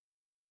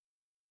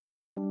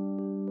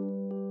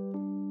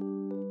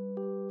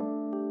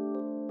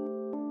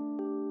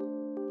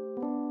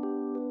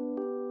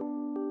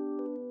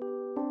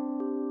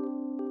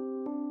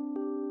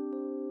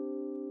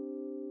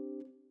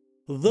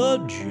The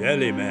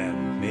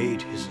Jellyman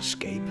made his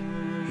escape.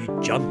 He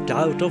jumped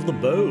out of the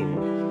bowl.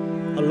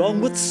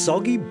 Along with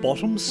Soggy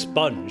Bottom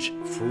Sponge,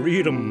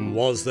 freedom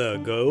was their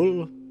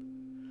goal.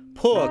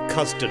 Poor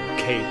Custard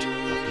Kate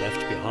got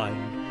left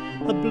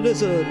behind. A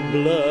blizzard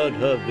blurred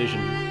her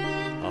vision.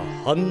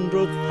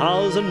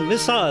 100,000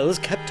 missiles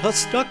kept her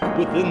stuck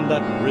within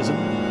that prison.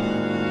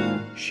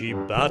 She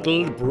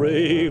battled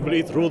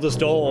bravely through the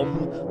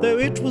storm, though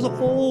it was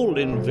all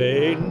in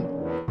vain.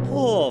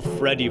 Poor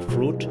Freddy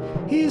Fruit,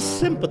 he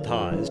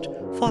sympathized,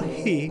 for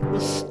he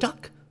was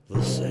stuck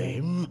the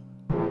same.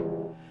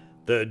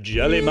 The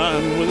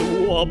Jellyman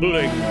was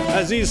wobbling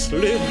as he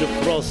slid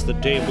across the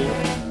table.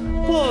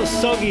 Poor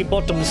Soggy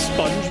Bottom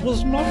Sponge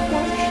was not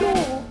quite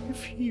sure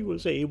if he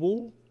was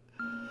able.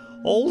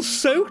 All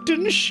soaked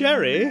in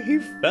sherry, he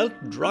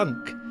felt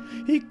drunk.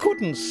 He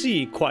couldn't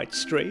see quite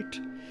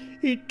straight.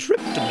 He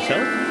tripped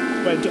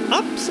himself, went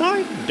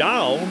upside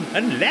down,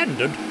 and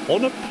landed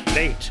on a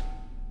plate.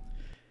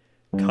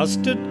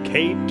 Custard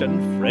Kate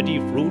and Freddy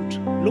Fruit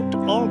looked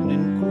on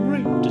in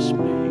great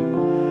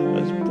dismay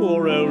as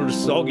poor old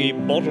Soggy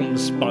Bottom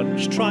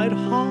Sponge tried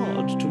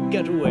hard to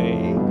get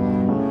away.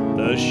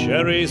 The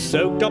sherry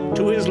soaked up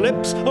to his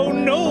lips. "Oh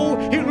no,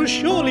 he'll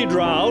surely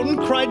drown,"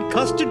 cried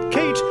Custard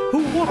Kate,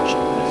 who watched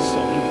as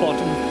Soggy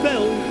Bottom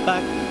fell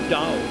back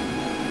down.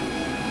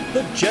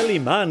 The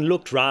Jellyman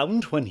looked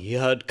round when he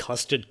heard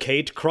Custard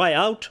Kate cry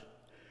out.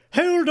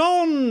 "Hold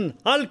on,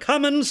 I'll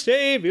come and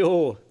save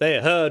you,"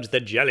 they heard the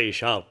jelly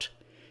shout.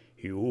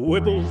 He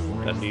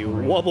wibbled and he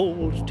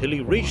wobbled till he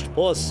reached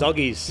poor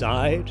Soggy's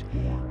side.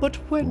 But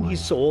when he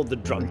saw the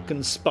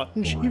drunken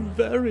sponge, he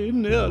very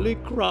nearly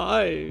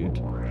cried.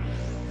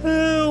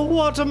 "Oh,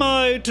 what am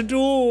I to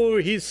do,"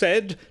 he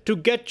said, "to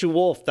get you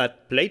off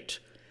that plate?"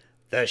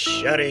 The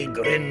sherry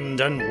grinned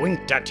and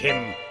winked at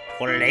him.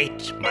 "Too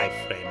late, my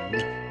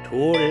friend,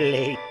 too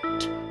late.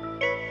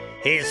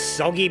 His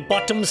soggy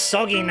bottom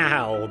soggy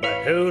now,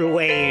 the whole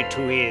way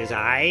to his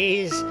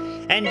eyes,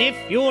 and if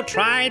you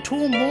try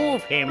to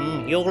move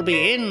him, you'll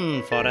be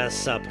in for a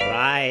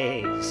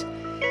surprise.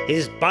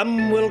 His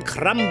bum will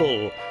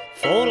crumble,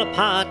 fall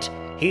apart,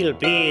 he'll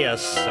be a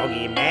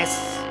soggy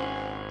mess.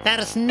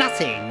 There's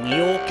nothing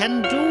you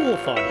can do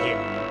for him,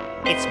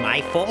 it's my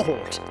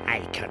fault, I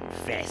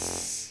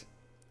confess."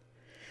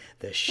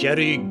 The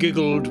sherry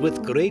giggled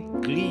with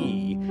great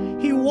glee.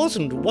 He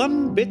wasn't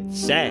one bit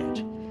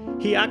sad.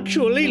 He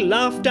actually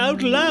laughed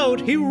out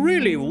loud. He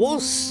really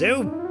was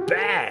so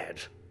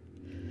bad.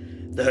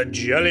 The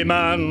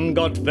Jellyman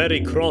got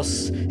very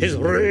cross. His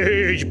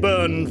rage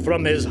burned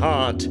from his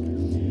heart.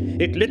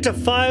 It lit a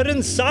fire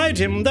inside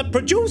him that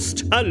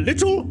produced a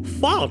little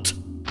fart.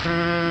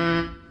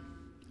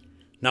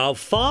 Now,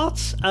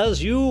 farts,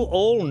 as you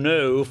all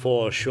know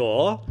for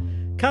sure,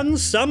 can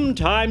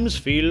sometimes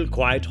feel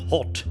quite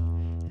hot.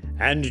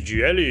 And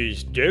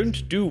jellies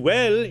don't do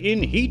well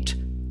in heat.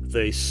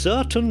 They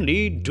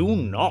certainly do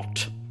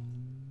not.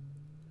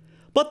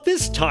 But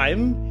this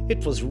time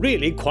it was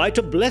really quite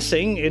a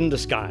blessing in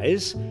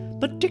disguise,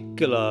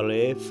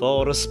 particularly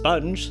for a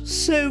sponge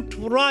soaked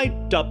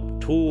right up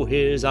to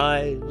his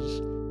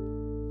eyes.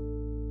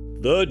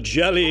 The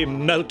jelly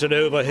melted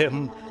over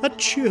him, a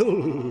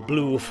chill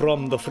blew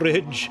from the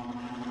fridge.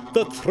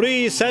 The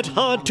three set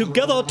hard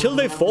together till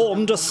they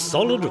formed a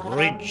solid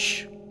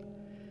ridge.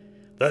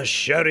 The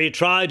sherry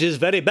tried his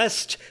very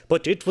best,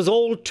 but it was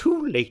all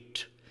too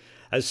late,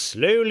 as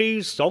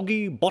slowly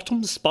Soggy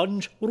Bottom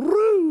Sponge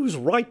rose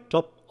right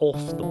up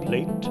off the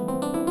plate.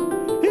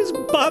 His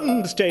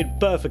bum stayed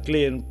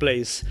perfectly in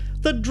place.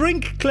 The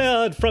drink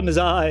cleared from his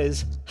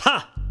eyes.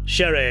 "Ha,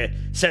 sherry,"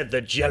 said the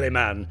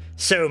Jellyman,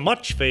 "so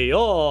much for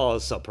your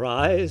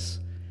surprise.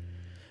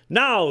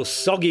 Now,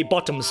 Soggy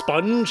Bottom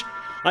Sponge,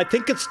 I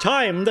think it's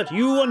time that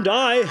you and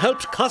I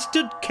helped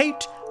Custard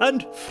Kate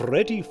and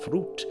Freddy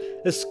Fruit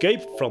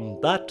escape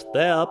from that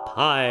there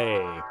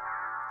pie."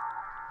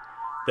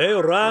 They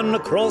ran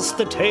across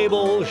the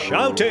table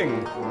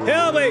shouting,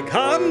 "Here we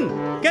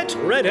come! Get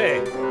ready!"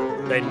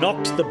 They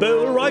knocked the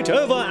bowl right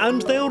over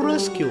and they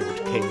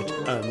rescued Kate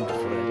and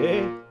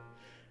Freddy.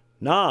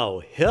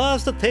 Now,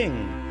 here's the thing.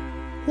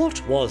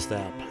 What was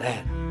their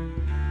plan?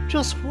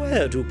 Just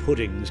where do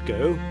puddings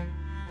go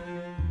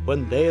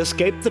when they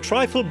escape the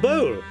trifle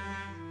bowl?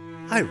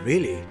 I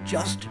really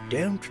just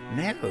don't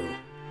know.